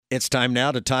It's time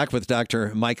now to talk with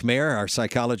Dr. Mike Mayer, our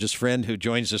psychologist friend who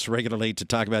joins us regularly to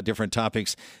talk about different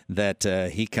topics that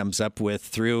he comes up with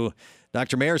through.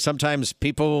 Dr. Mayer, sometimes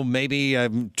people maybe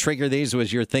trigger these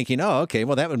as you're thinking, oh, okay,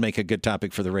 well, that would make a good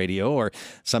topic for the radio, or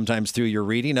sometimes through your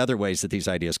reading, other ways that these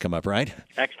ideas come up, right?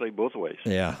 Actually, both ways.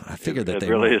 Yeah, I figured that it they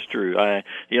really were. is true.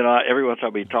 Every once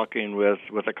I'll be talking with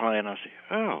a client, I'll say,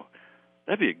 oh,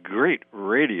 that'd be a great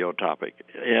radio topic.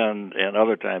 And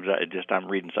other times I'm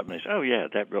reading something and I say, oh, yeah,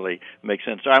 that really makes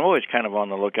sense. So I'm always kind of on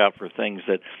the lookout for things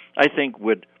that I think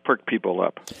would perk people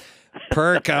up.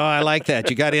 Perk, oh, I like that.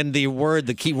 You got in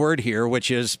the key word here, which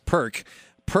is perks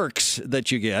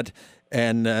that you get,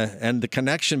 and the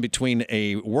connection between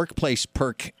a workplace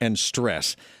perk and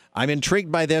stress. I'm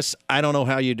intrigued by this. I don't know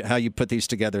how you put these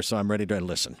together, so I'm ready to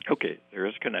listen. Okay, there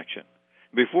is a connection.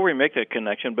 Before we make that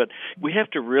connection, but we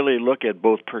have to really look at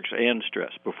both perks and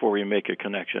stress before we make a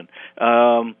connection.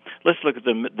 Let's look at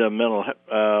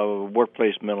the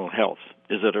workplace mental health.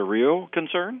 Is it a real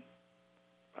concern?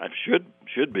 It should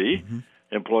be. Mm-hmm.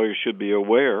 Employers should be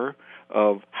aware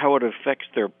of how it affects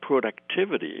their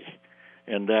productivity,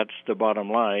 and that's the bottom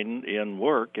line in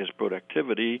work is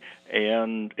productivity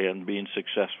and being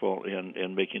successful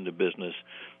in making the business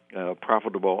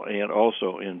profitable and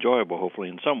also enjoyable, hopefully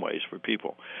in some ways for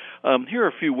people. Here are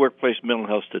a few workplace mental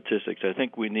health statistics I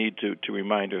think we need to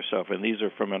remind ourselves, and these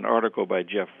are from an article by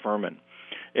Jeff Furman.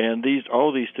 And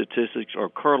all these statistics are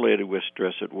correlated with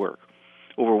stress at work.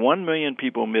 Over 1 million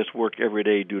people miss work every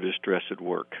day due to stress at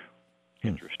work.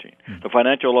 Interesting. The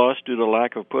financial loss due to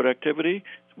lack of productivity,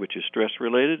 which is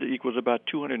stress-related, equals about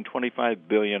 $225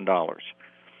 billion.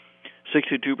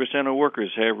 62% of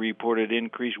workers have reported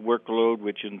increased workload,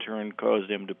 which in turn caused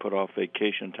them to put off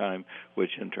vacation time,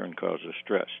 which in turn causes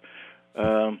stress.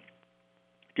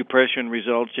 Depression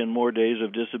results in more days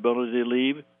of disability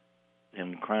leave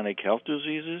and chronic health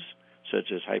diseases,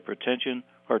 such as hypertension,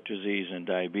 heart disease, and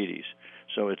diabetes.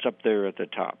 So it's up there at the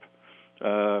top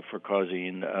for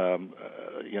causing,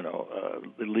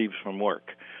 leaves from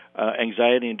work.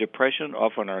 Anxiety and depression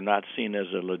often are not seen as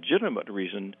a legitimate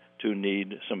reason to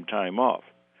need some time off.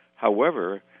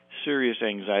 However, serious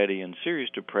anxiety and serious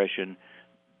depression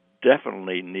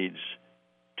definitely needs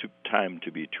time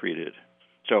to be treated.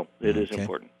 So it is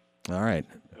important. All right.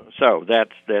 So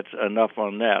that's enough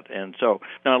on that. And so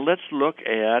now let's look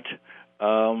at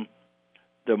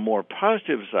the more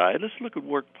positive side. Let's look at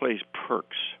workplace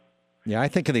perks. Yeah, I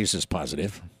think of these as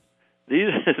positive.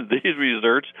 These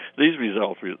results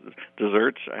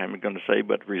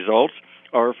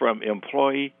are from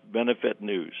Employee Benefit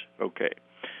News. Okay.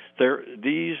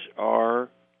 These are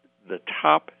the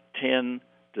top 10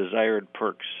 desired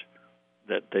perks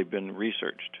that they've been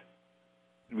researched.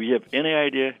 Do you have any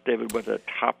idea, David, what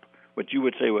you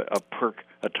would say a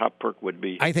top perk would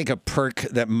be? I think a perk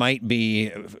that might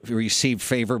be received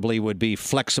favorably would be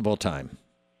flexible time.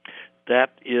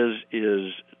 That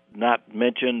is not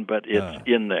mentioned, but it's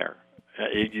in there.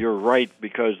 You're right,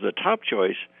 because the top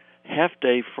choice,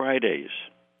 half-day Fridays.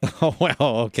 Oh,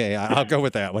 well, okay. I'll go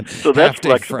with that one. So that's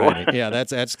flexible. Friday. Yeah,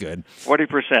 that's good.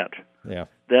 40%. Yeah.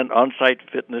 Then on-site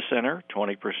fitness center,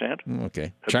 20%.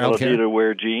 Okay. Ability to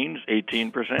wear jeans,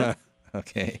 18%.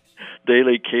 Okay.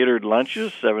 Daily catered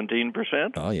lunches,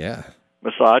 17%. Oh, yeah.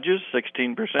 Massages,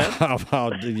 16%.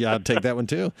 I'll take that one,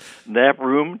 too. Nap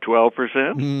room,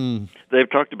 12%. They've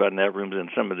talked about nap rooms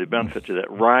and some of the benefits of that.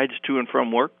 Rides to and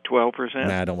from work, 12%.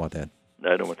 Nah, I don't want that.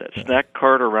 Snack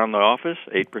cart around the office,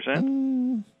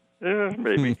 8%. Yeah,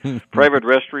 maybe. Private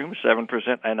restroom,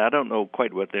 7%. And I don't know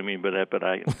quite what they mean by that, but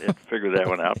I figured that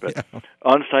one out. But yeah.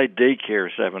 On-site daycare,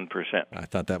 7%. I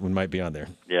thought that one might be on there.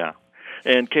 Yeah.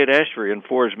 And Kate Ashbury in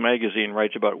Forbes magazine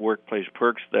writes about workplace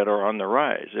perks that are on the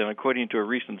rise. And according to a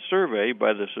recent survey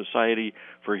by the Society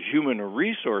for Human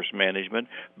Resource Management,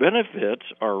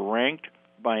 benefits are ranked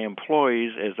by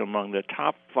employees as among the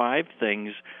top 5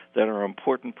 things that are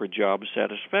important for job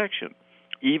satisfaction,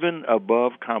 even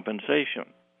above compensation.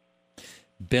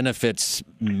 Benefits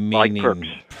meaning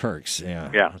like perks.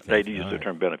 Yeah. Yeah, okay. They use the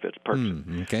term benefits, perks.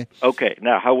 Okay. Okay.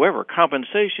 Now, however,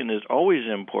 compensation is always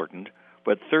important,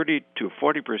 but 30 to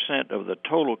 40% of the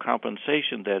total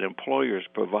compensation that employers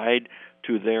provide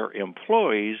to their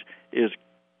employees is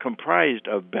comprised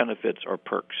of benefits or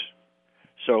perks.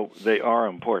 So they are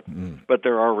important, but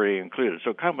they're already included.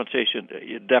 So compensation,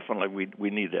 definitely we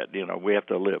need that. We have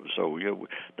to live. So I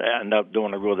don't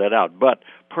want to rule that out. But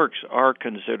perks are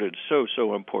considered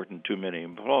so important to many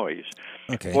employees.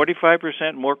 Okay.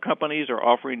 45% more companies are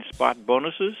offering spot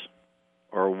bonuses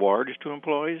or awards to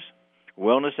employees.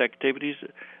 Wellness activities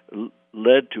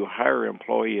led to higher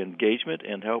employee engagement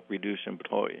and help reduce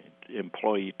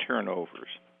employee turnovers.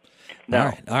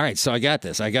 Now, All right. So I got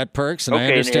this. I got perks, and I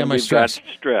okay, understand and my we've stress. got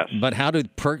stress. But how do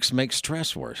perks make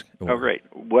stress worse? Oh, great.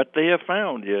 What they have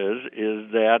found is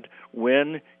that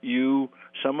when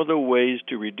some of the ways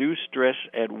to reduce stress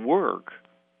at work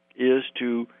is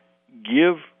to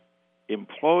give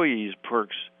employees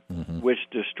perks which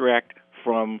distract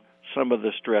from some of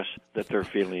the stress that they're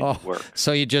feeling at work.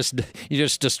 So you just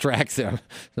distract them.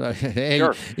 Hey,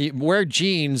 Sure. Wear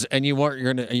jeans, and you're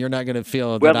not going to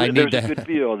feel Well, that I need there's to. a good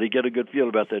feel. They get a good feel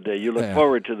about that day. You look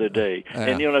forward to the day,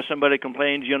 and somebody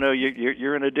complains.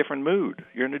 You're in a different mood.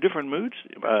 You're in a different mood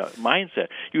mindset.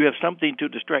 You have something to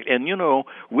distract, and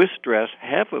with stress,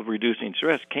 half of reducing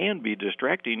stress can be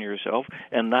distracting yourself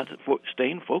and not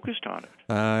staying focused on it.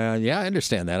 Yeah, I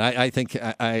understand that. I think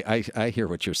I hear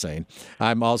what you're saying.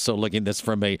 I'm also looking at this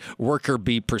from a worker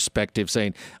bee perspective,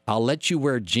 saying, I'll let you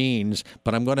wear jeans,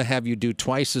 but I'm going to have you do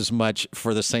twice as much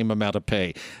for the same amount of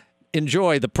pay.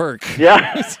 Enjoy the perk.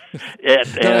 Yeah,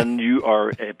 and you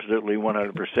are absolutely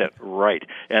 100% right.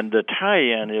 And the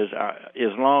tie-in is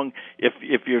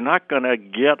if you're not going to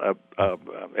get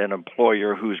an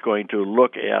employer who's going to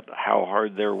look at how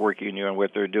hard they're working and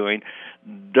what they're doing,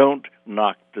 don't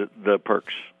knock the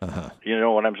perks. You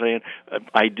know what I'm saying?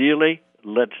 Ideally,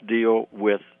 let's deal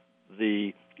with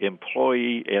the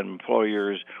employee and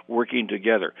employers working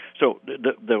together. So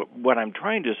what I'm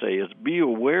trying to say is be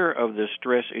aware of the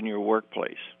stress in your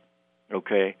workplace,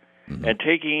 okay? And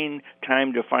taking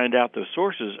time to find out the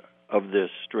sources of this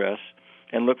stress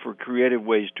and look for creative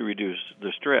ways to reduce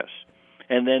the stress.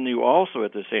 And then you also,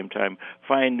 at the same time,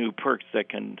 find new perks that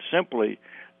can simply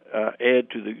add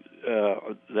to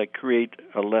that create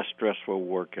a less stressful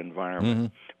work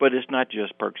environment. But it's not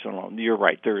just perks alone. You're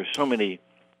right. There are so many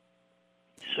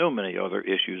other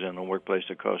issues in the workplace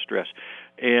that cause stress.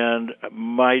 And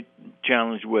my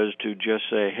challenge was to just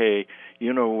say, hey,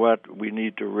 you know what? We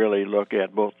need to really look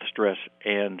at both stress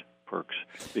and perks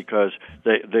because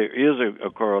there is a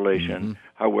correlation.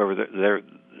 However,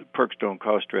 perks don't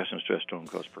cause stress and stress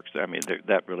don't cause perks. I mean,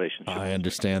 that relationship. I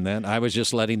understand that. I was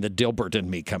just letting the Dilbert in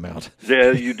me come out.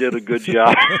 Yeah, you did a good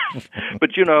job.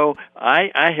 But,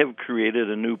 I have created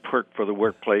a new perk for the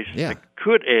workplace that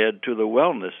could add to the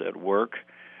wellness at work.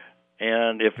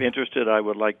 And if interested, I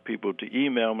would like people to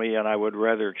email me, and I would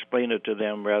rather explain it to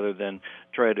them rather than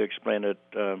try to explain it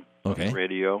on the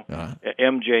radio.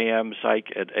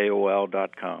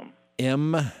 mjmpsych@aol.com.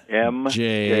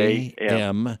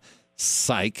 MJM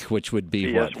Psych, which would be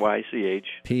PSYCH.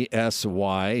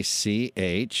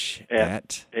 PSYCH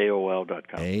at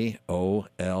AOL.com.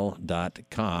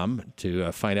 AOL.com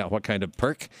to find out what kind of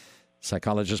perk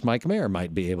psychologist Mike Mayer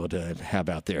might be able to have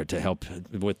out there to help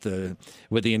with the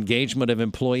engagement of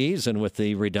employees and with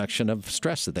the reduction of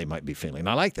stress that they might be feeling.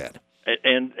 I like that.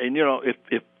 And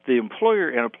if the employer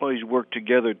and employees work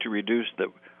together to reduce the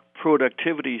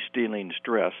productivity-stealing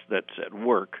stress that's at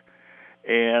work,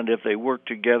 and if they work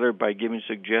together by giving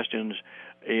suggestions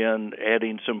and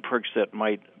adding some perks that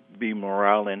might be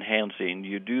morale-enhancing,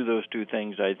 you do those two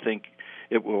things, I think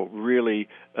it will really,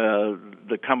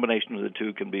 the combination of the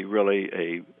two can be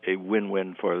really a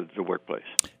win-win for the workplace.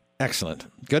 Excellent.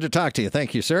 Good to talk to you.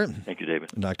 Thank you, sir. Thank you, David.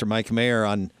 Dr. Mike Mayer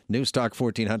on News Talk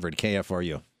 1400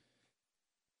 KFRU.